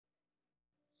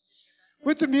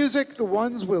With the music, the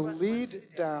ones will lead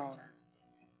down.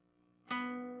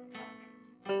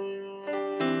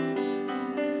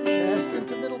 Cast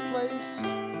into middle place.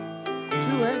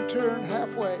 Two-hand turn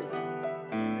halfway.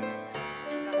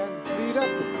 And lead up.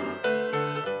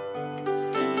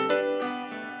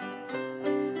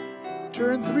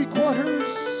 Turn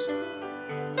 3/4.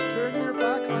 Turn your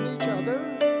back on each other.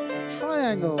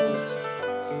 Triangles.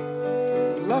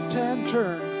 Left-hand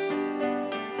turn.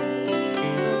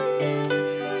 And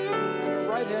a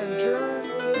right-hand turn.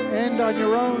 End on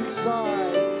your own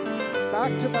side.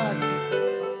 Back to back.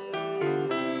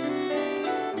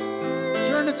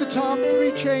 Turn at the top,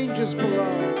 3 changes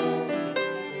below.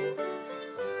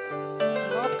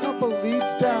 Top couple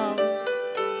leads down.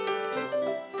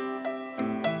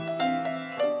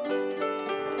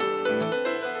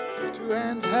 Two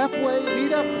hands halfway,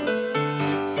 lead up.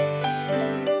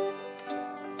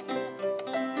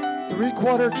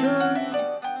 3/4 turn.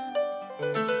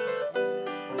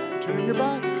 And turn your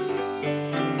backs.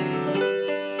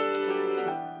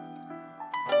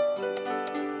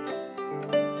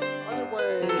 Other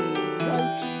way,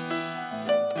 right.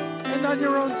 And on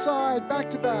your own side, back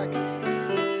to back.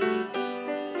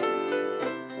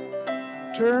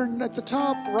 Turn at the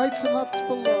top, rights and lefts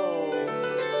below.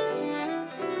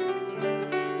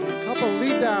 Couple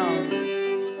lead down.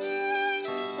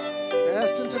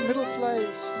 Cast into middle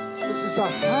place. This is a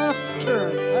half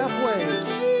turn, halfway.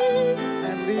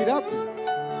 And lead up.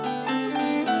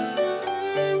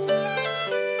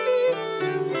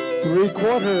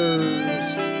 3/4.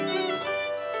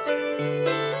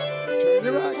 Turn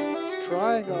your backs,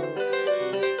 triangles.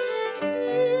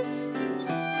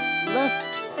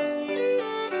 Left.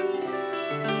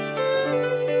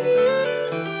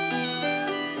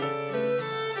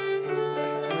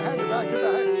 And back to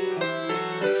back.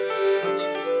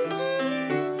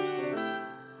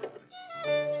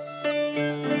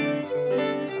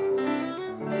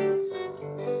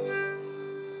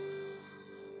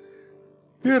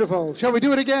 Beautiful. Shall we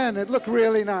do it again? It looked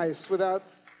really nice without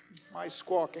my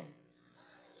squawking.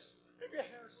 Maybe a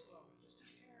hair slow.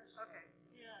 Okay.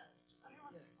 Yeah.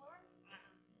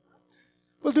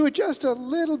 We'll do it just a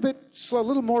little bit slow, a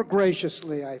little more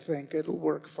graciously, I think. It'll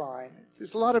work fine.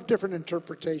 There's a lot of different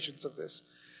interpretations of this.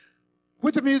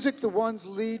 With the music, the ones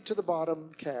lead to the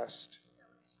bottom cast.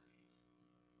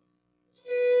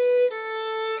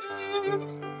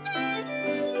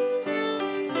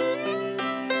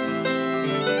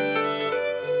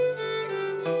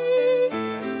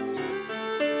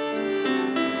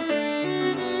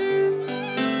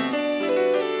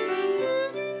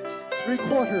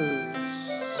 Three-quarters.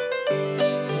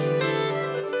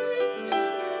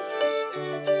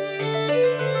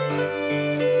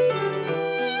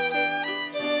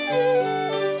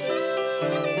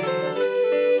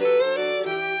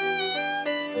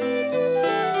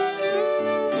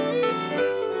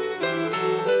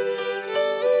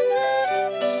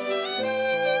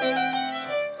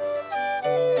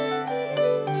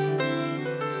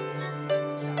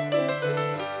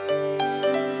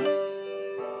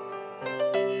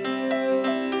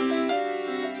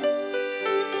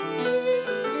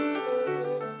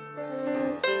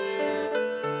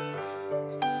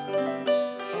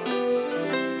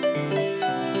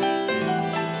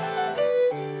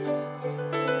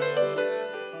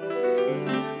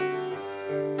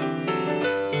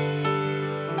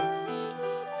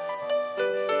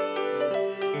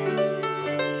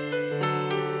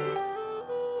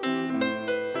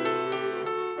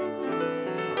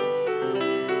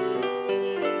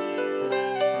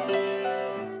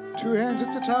 Two hands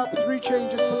at the top, 3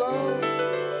 changes below.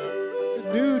 The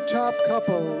new top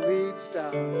couple leads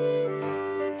down.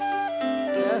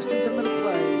 Cast into middle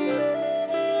place.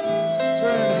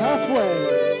 Turn halfway.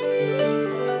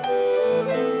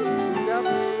 Lead up.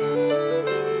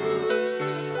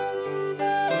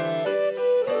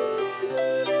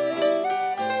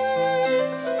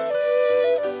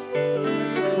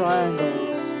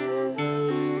 Triangles.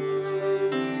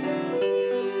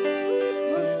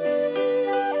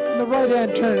 The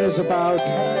right-hand turn is about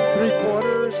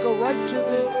 3/4. Go right to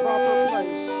the proper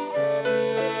place.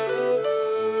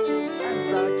 And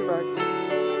back to back.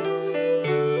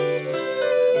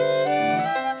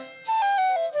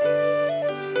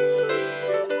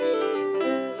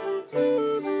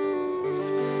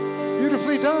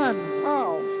 Beautifully done.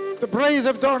 Wow. The Praise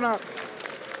of Dornoch.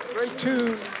 Great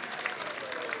tune.